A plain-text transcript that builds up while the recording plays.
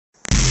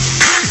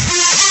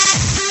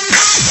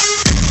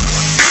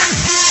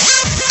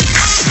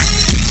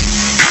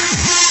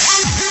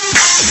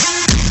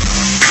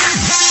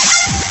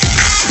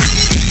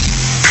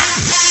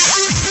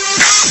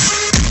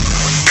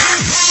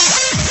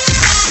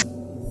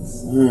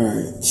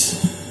Alright.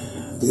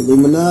 The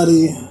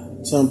Illuminati,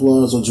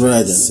 Templars, or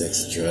Dragons?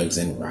 Sex, drugs,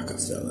 and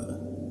Rockefeller.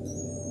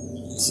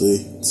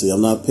 See,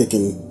 I'm not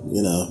picking,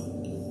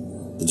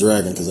 the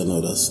Dragon because I know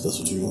that's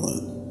what you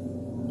want.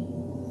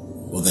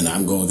 Well, then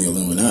I'm going with the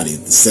Illuminati.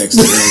 The sex,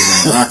 drugs,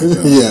 and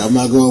Rockefeller. Yeah, I'm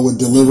not going with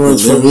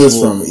deliverance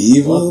from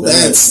evil.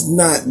 That's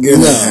not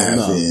gonna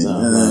happen.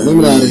 No.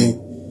 Illuminati.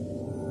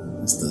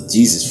 It's the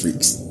Jesus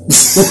freaks.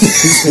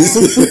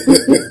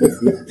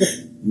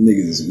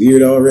 Niggas is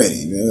weird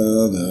already.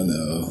 No.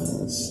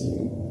 Let's see.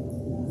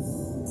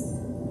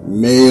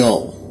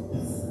 Male.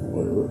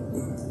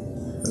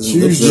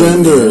 Choose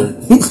gender.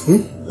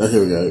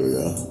 Here we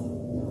go.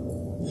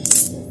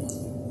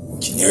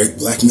 Generic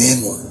black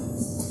man one.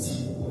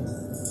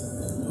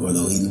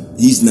 Although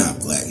he's not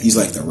black. He's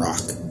like The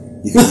Rock.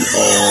 He can be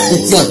all...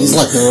 he's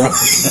like The Rock.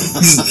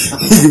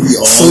 He can be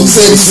all... So you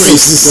said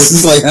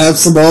he's like half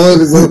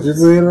Samoan? Is that what you're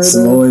saying right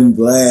Samoan,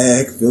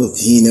 black,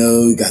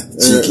 Filipino, got the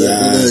cheeky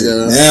eyes.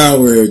 Now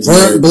we're...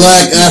 Burnt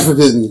black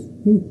African.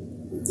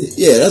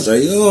 Yeah, that's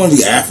right. You don't want to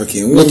be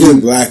African. We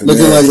looking black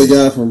American. Looking like the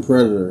guy from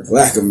Predator.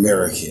 Black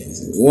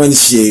Americans. One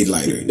shade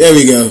lighter. There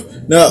we go.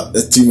 No,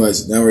 that's too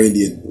much. Now we're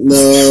Indian. No.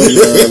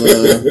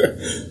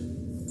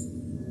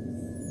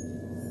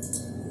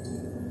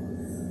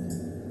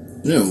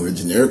 Yeah, we're a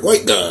generic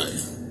white guy.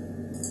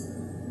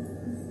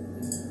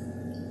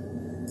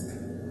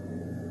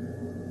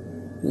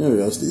 There we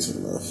go. That's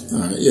decent enough.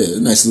 Alright, yeah,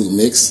 nice little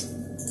mix.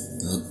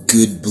 A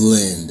good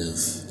blend of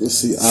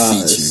eyes.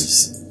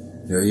 Features.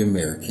 Very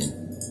American.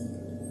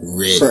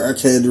 Red.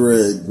 Crackhead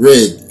red.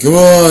 Red. Come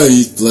on,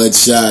 he's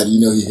bloodshot. You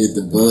know he hit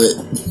the bullet.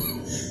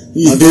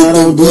 He hit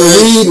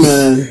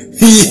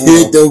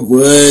the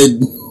blood.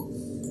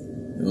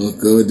 Don't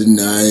go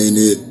denying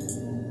it.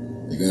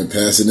 They're gonna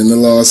pass it in the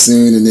law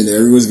soon, and then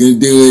everyone's gonna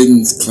do it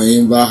and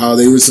claim about how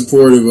they were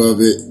supportive of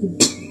it.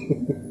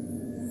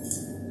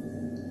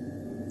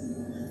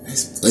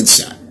 That's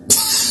bloodshot.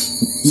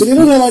 So you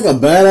don't have like a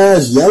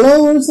badass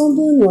yellow or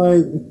something?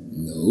 Like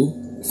no.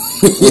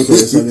 Okay,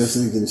 so I guess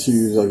you can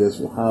choose,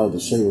 how the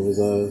shape of his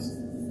eyes.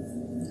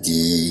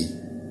 Yeah.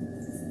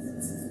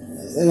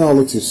 They all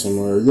look too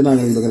similar. You're not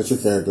gonna be looking at your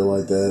character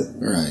like that.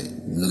 Right.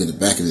 You look at the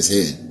back of his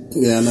head.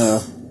 Yeah, I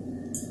know.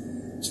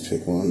 Just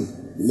pick one.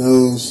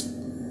 Nose.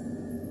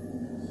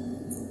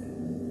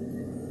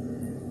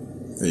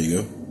 There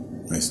you go.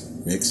 Nice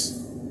mix.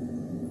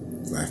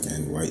 Black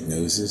and white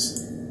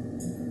noses.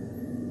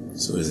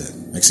 So what is that?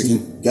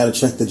 Mexican? Gotta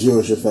check the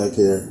Jewish effect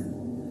here.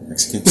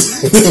 Mexican?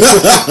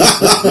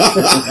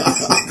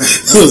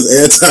 Those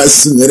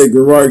anti-Semitic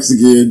remarks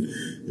again.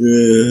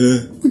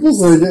 Yeah. People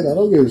say it. I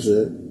don't give a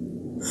shit.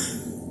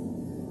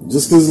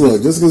 Just cause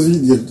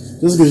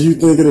you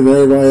think it and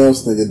everybody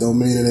else think it, don't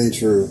mean it ain't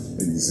true.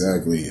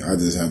 Exactly. I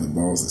just have the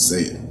balls to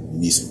say it. You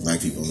need some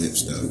black people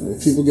lips, though.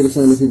 If people get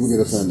offended, people get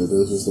offended.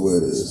 That's just the way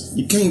it is.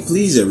 You can't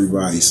please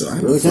everybody, so I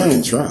really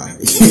fucking try.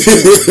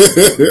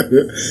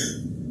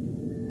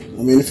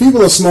 I mean, if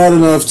people are smart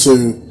enough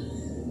to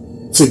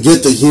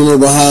get the humor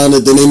behind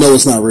it, then they know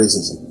it's not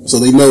racism. So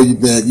they know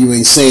that you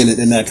ain't saying it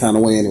in that kind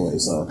of way anyway,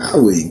 so. I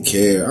wouldn't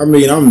care. I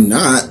mean, I'm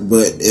not,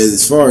 but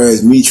as far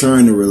as me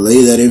trying to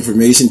relay that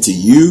information to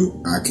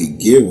you, I could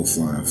give a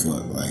flying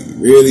fuck. Like,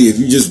 really, if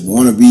you just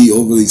want to be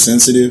overly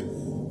sensitive,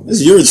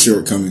 that's your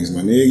shortcomings,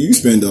 my nigga. You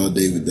spend all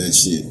day with that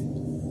shit.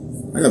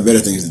 I got better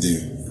things to do.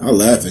 I'll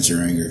laugh at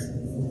your anger.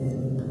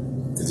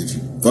 Because if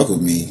you fuck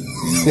with me,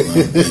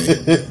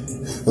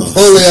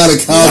 Wholly out of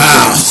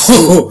context.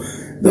 Wow.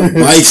 The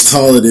bike's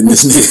taller than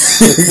this nigga.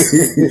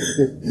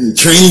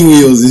 Training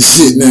wheels and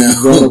shit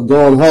now.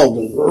 Going halt. I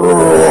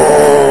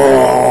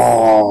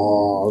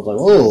was like,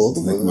 oh.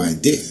 Like my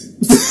dick.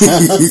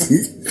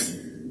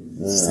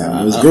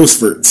 Those growth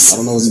spurts. I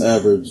don't know what's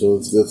average, so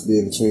it's just be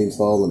in between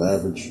tall and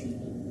average.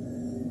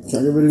 Can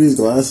I get rid of these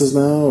glasses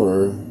now,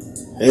 or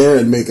hair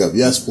and makeup?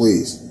 Yes,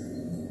 please.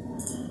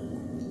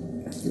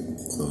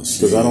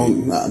 Because I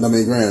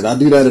mean, granted, I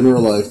do that in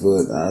real life,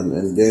 but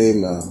in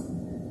game, no.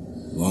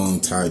 Long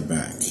tied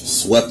back.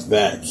 Swept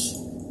back.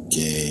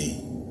 Gay.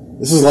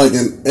 This is like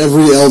in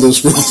every Elder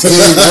Scrolls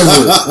game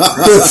ever.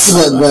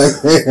 Swept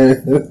back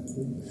hair.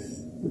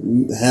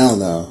 Hell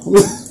no.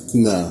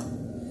 No.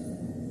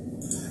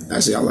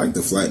 Actually, I like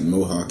the flat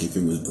mohawk if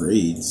it was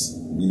braids.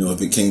 You know,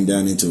 if it came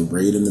down into a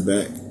braid in the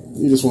back.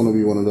 You just want to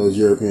be one of those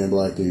European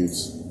black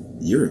dudes.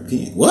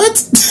 European?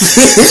 What?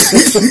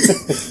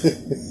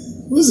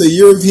 What's a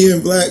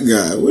European black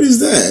guy? What is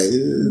that?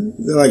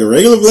 Is that like a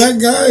regular black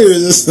guy, or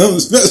is it something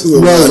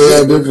special? No, they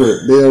are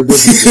different. They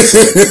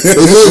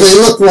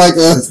look like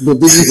us, but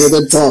then you hear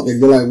them talking,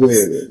 they're like, wait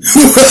a minute.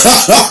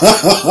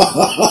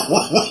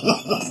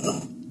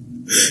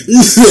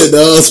 You said,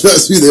 no,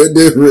 trust me, they're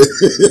different.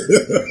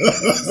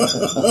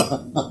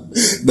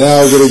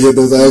 Now I'm gonna get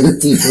those angry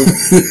people.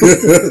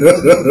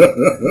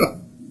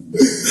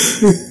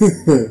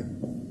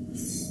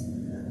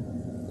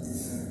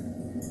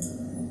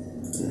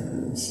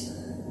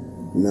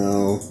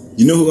 No.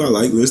 You know who I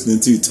like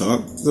listening to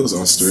talk? Those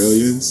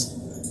Australians.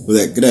 With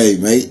that, g'day,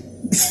 mate.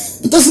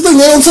 But that's the thing,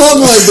 they don't talk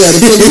like that.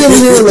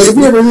 If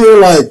you ever hear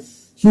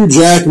Hugh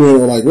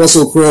Jackman or like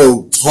Russell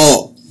Crowe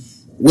talk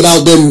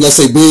without them, let's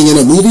say, being in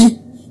a movie,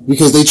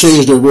 because they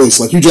changed their voice.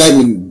 Like Hugh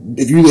Jackman,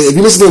 if you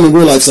listen to him in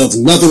real life, sounds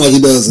nothing like he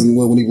does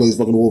when he plays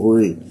fucking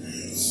Wolverine.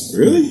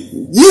 Really?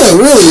 Yeah,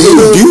 really. He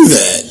would do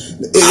that.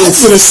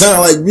 It's gonna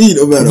sound like me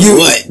no matter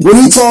what.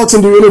 When he talks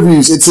and do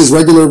interviews, it's his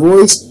regular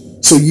voice,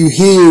 so you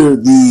hear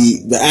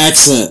the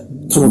accent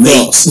come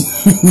across.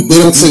 They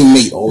don't say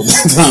mate all the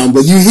time,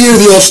 but you hear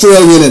the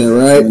Australian in it,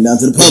 right? Down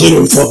to the public.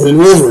 They're talking in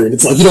Wolverine.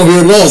 It's like you don't hear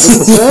it at all.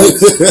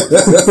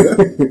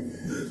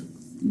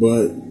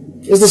 But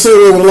it's the same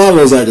way with a lot of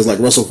those actors, like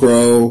Russell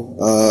Crowe,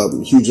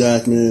 Hugh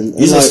Jackman.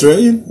 He's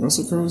Australian?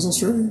 Russell Crowe is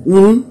Australian?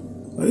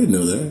 Mm-hmm. I didn't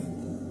know that.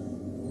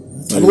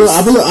 I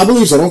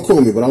believe so. Don't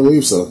quote me, but I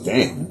believe so.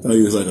 Damn. I thought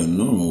he was like a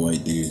normal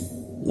white dude.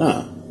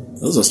 Nah.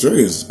 Those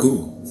Australians are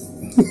cool.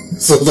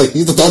 So like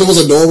you thought it was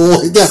a normal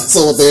white guy,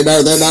 so they're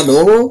not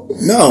normal?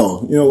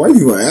 No. You know, white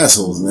people are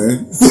assholes,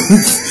 man.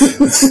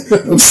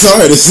 I'm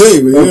sorry to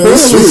say, but yeah,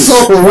 that's true.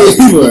 White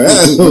people are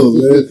assholes,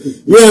 man.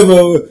 Yeah,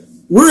 but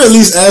we're at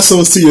least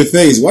assholes to your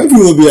face. White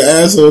people will be an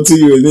asshole to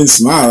you and then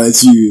smile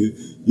at you.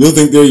 You'll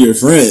think they're your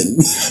friend.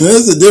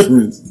 That's the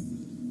difference.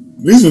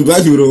 At least when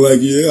black people don't like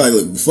you, they're like,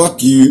 look,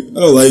 fuck you, I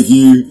don't like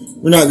you,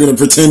 we're not gonna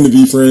pretend to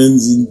be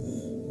friends and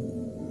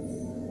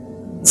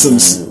some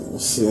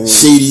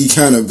shady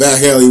kind of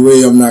back alley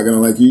way, I'm not gonna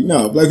like you.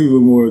 No, black people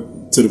are more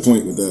to the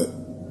point with that.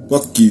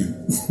 Fuck you.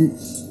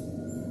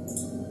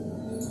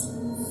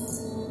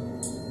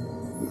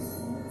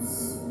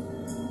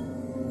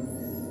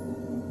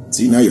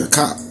 See, now you're a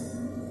cop.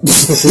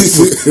 So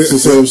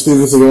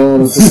Steven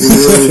Seagal,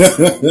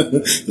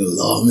 the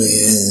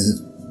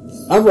lawman.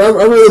 I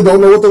really don't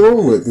know what they're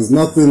wrong with. There's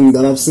nothing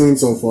that I've seen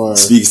so far.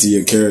 Speaks to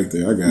your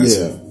character. I got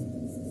you.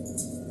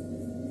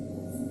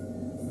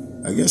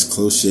 I guess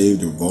close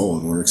shaved or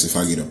bald works if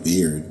I get a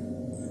beard.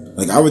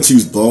 Like, I would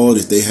choose bald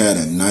if they had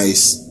a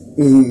nice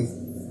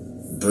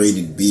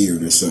braided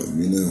beard or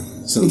something, you know?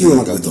 Something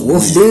like a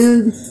dwarf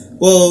beard?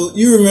 Well,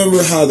 you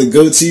remember how the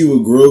goatee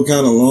would grow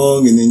kind of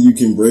long and then you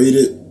can braid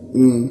it?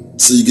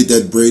 So you get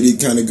that braided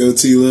kind of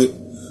goatee look?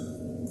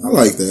 I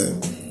like that.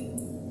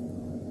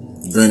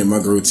 Granted, my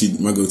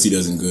goatee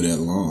doesn't go that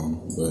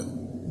long, but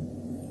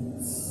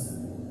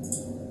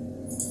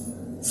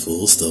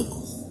full stubble.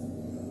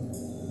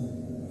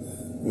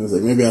 I was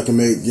like, maybe I can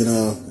make,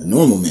 a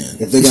normal man.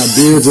 If they got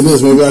beards in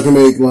this, maybe I can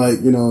make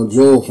like,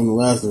 Joel from The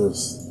Last of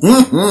Us.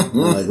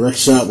 Like Rex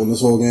Shot in this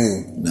whole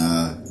game.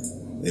 Nah,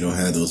 they don't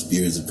have those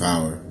beards of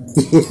power.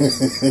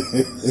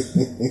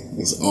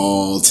 It's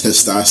all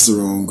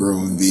testosterone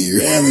growing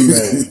beard. Damn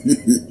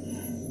man.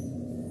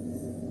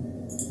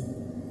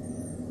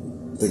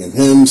 Thinking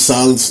him,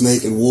 Solid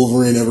Snake, and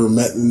Wolverine ever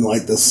met in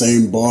like the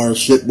same bar,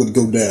 shit would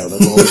go down.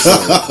 That's all I'm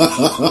saying.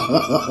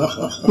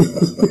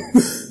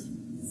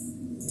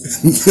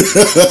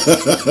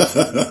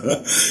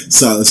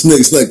 Solid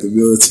Snake's like the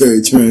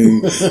military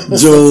trained.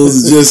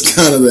 Joel's just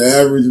kind of the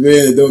average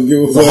man that don't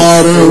give a fuck. The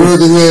harder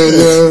working man,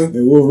 yeah.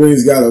 And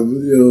Wolverine's got a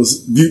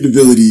beauty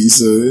ability,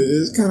 so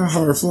it's kind of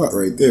hard fought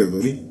right there,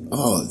 buddy.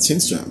 Oh, the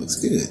chin strap looks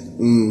good.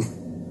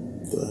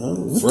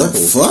 What the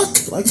fuck?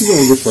 Like you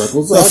don't get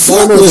freckles. I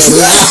don't know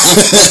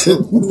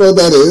what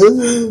that is.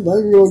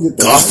 Like you don't get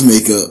that. Goth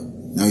makeup.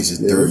 Now he's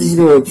just dirty. You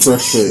know,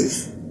 fresh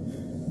face.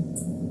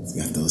 He's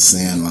got those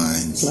sand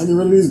lines. Can I get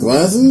rid of these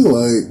glasses?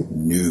 Like,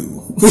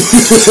 no.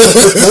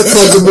 That's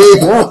like the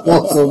main one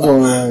so far.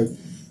 Like,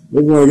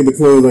 maybe when I get the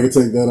clothes, I can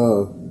take that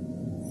off.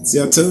 See,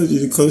 I told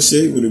you the close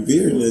shave with a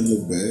beard didn't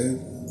look bad.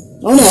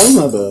 Oh no, it's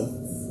not bad.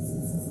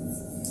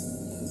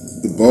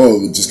 The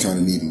bald would just kind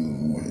of need a little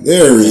more.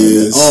 There it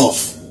is.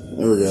 Off.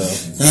 There we go.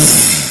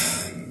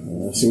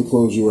 See what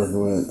clothes you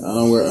working with. I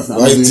don't wear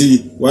white tee.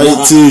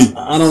 White tee.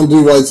 I don't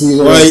do white tees.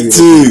 White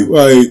tee.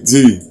 White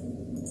tee.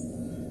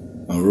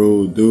 I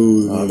roll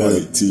those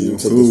white tee.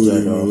 Take this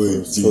jacket off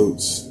first.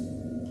 Totes.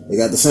 They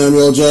got the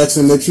Samuel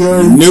Jackson, Nick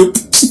Fury. Nope.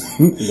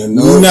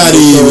 Not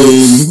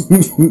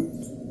even.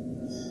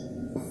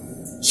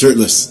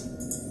 Shirtless.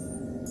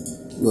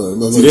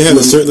 Look, do they have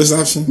a shirtless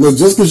option? Look,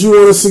 just because you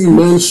want to see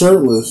men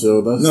shirtless,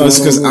 yo. No, it's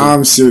because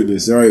I'm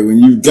shirtless. All right, when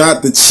you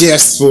got the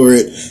chest for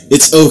it,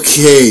 it's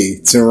okay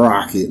to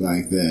rock it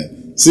like that.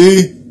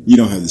 See, you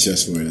don't have the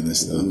chest for it in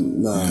this stuff.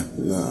 No,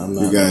 I'm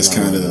not. You guys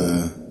kind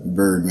of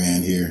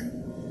Birdman here,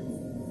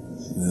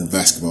 the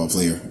basketball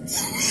player.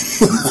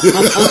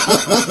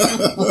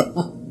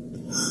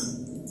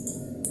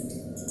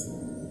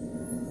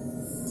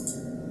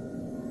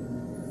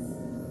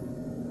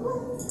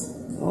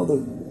 All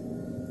the.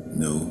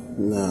 No.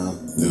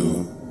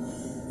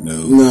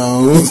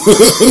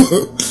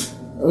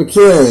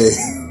 Okay.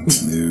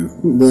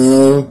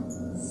 No.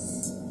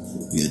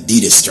 The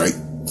Adidas stripe.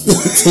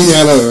 Yeah,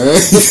 I know, right?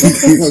 What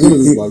is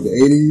this, like the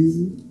 80s?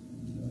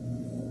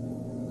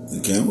 The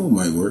camo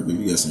might work if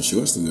you got some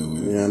shorts to go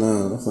with. Yeah, I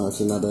know. That's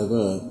actually not that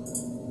bad.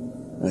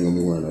 I ain't gonna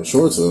be wearing no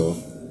shorts, though.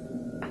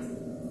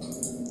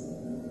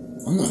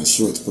 I'm not a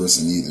shorts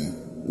person either.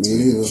 Me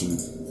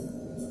neither.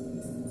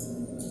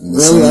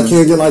 Really? I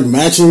can't get like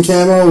matching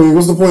camo? I mean,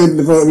 what's the point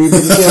of me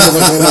picking camo if I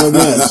can't have a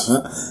match?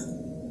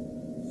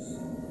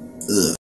 Ugh.